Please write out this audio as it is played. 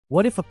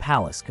What if a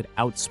palace could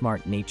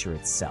outsmart nature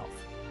itself?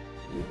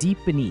 Deep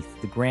beneath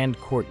the grand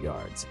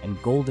courtyards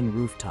and golden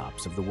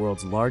rooftops of the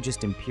world's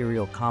largest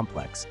imperial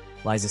complex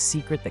lies a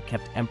secret that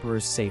kept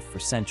emperors safe for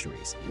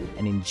centuries: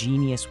 an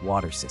ingenious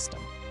water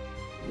system.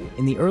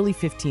 In the early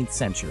 15th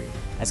century,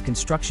 as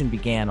construction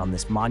began on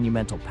this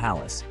monumental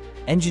palace,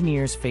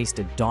 engineers faced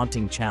a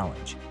daunting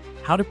challenge: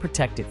 how to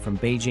protect it from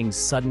Beijing's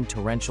sudden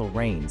torrential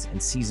rains and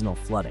seasonal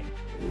flooding.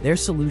 Their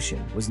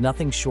solution was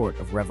nothing short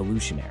of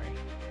revolutionary.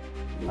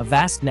 A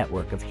vast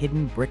network of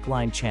hidden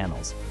brick-lined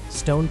channels,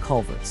 stone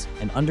culverts,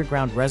 and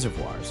underground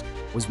reservoirs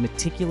was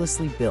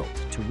meticulously built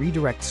to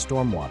redirect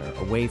stormwater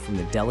away from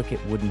the delicate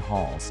wooden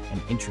halls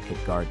and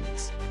intricate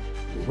gardens.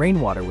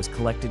 Rainwater was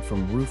collected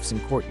from roofs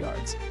and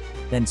courtyards,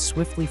 then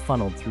swiftly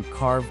funneled through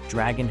carved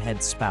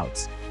dragon-head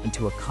spouts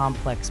into a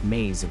complex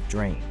maze of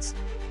drains.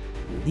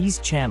 These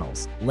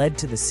channels led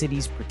to the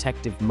city's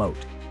protective moat,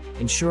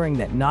 ensuring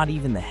that not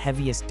even the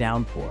heaviest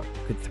downpour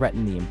could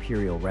threaten the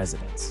imperial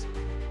residence.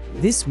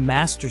 This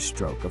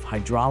masterstroke of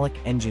hydraulic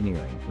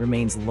engineering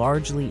remains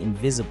largely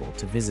invisible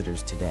to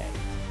visitors today,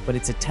 but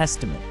it's a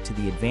testament to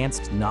the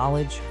advanced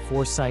knowledge,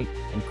 foresight,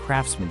 and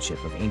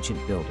craftsmanship of ancient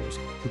builders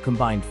who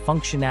combined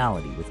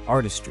functionality with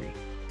artistry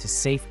to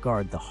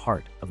safeguard the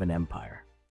heart of an empire.